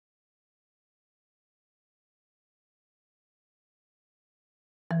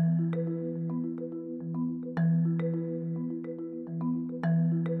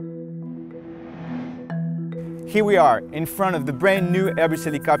Here we are in front of the brand new Airbus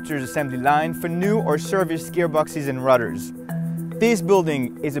helicopters assembly line for new or serviced gearboxes and rotors. This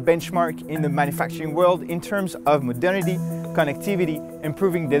building is a benchmark in the manufacturing world in terms of modernity, connectivity,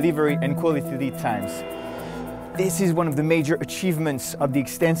 improving delivery and quality lead times. This is one of the major achievements of the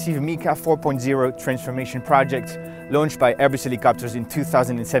extensive MECA 4.0 transformation project launched by Airbus Helicopters in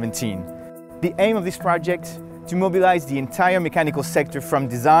 2017. The aim of this project to mobilize the entire mechanical sector from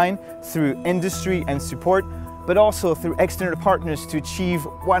design through industry and support, but also through external partners to achieve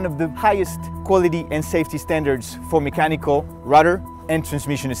one of the highest quality and safety standards for mechanical, rotor and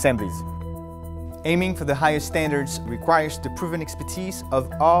transmission assemblies. Aiming for the highest standards requires the proven expertise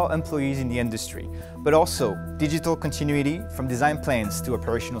of all employees in the industry, but also digital continuity from design plans to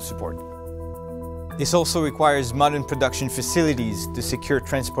operational support. This also requires modern production facilities to secure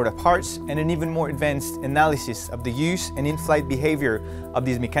transport of parts and an even more advanced analysis of the use and in-flight behavior of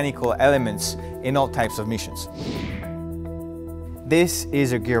these mechanical elements in all types of missions. This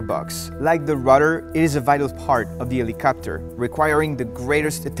is a gearbox. Like the rotor, it is a vital part of the helicopter, requiring the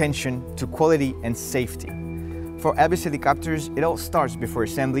greatest attention to quality and safety. For Airbus helicopters, it all starts before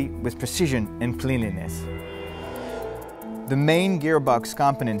assembly with precision and cleanliness. The main gearbox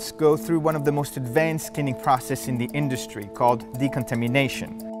components go through one of the most advanced cleaning processes in the industry called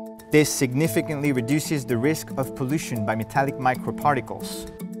decontamination. This significantly reduces the risk of pollution by metallic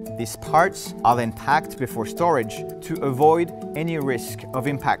microparticles. These parts are then packed before storage to avoid any risk of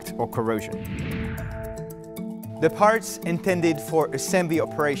impact or corrosion. The parts intended for assembly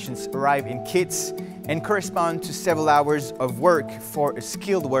operations arrive in kits and correspond to several hours of work for a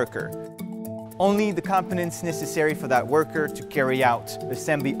skilled worker. Only the components necessary for that worker to carry out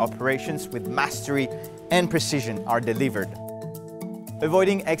assembly operations with mastery and precision are delivered.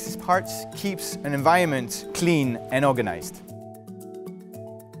 Avoiding excess parts keeps an environment clean and organized.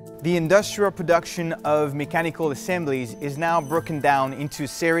 The industrial production of mechanical assemblies is now broken down into a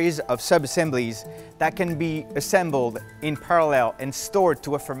series of sub-assemblies that can be assembled in parallel and stored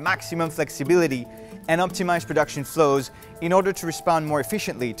to offer maximum flexibility and optimize production flows in order to respond more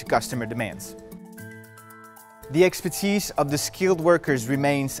efficiently to customer demands. The expertise of the skilled workers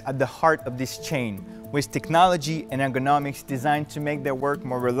remains at the heart of this chain, with technology and ergonomics designed to make their work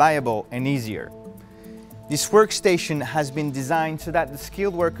more reliable and easier. This workstation has been designed so that the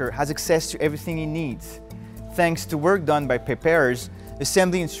skilled worker has access to everything he needs. Thanks to work done by preparers,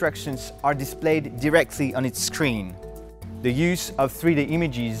 assembly instructions are displayed directly on its screen. The use of 3D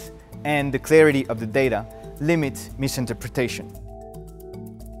images and the clarity of the data limit misinterpretation.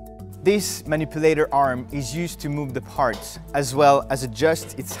 This manipulator arm is used to move the parts, as well as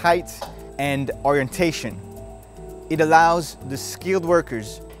adjust its height and orientation. It allows the skilled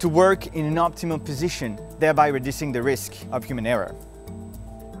workers to work in an optimal position, thereby reducing the risk of human error.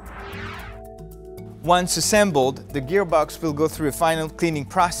 Once assembled, the gearbox will go through a final cleaning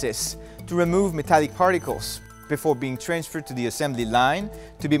process to remove metallic particles before being transferred to the assembly line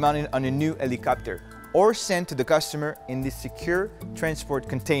to be mounted on a new helicopter or sent to the customer in this secure transport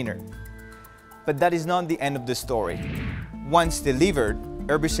container. But that is not the end of the story. Once delivered,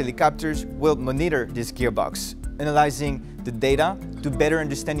 Airbus helicopters will monitor this gearbox, analyzing the data to better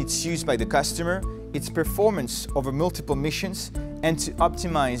understand its use by the customer, its performance over multiple missions, and to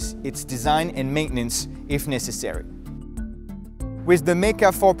optimize its design and maintenance if necessary. With the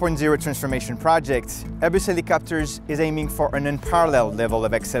MECA 4.0 transformation project, Airbus Helicopters is aiming for an unparalleled level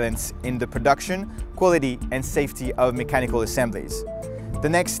of excellence in the production, quality and safety of mechanical assemblies. The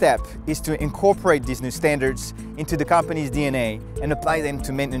next step is to incorporate these new standards into the company's DNA and apply them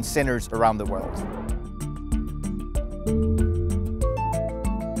to maintenance centers around the world.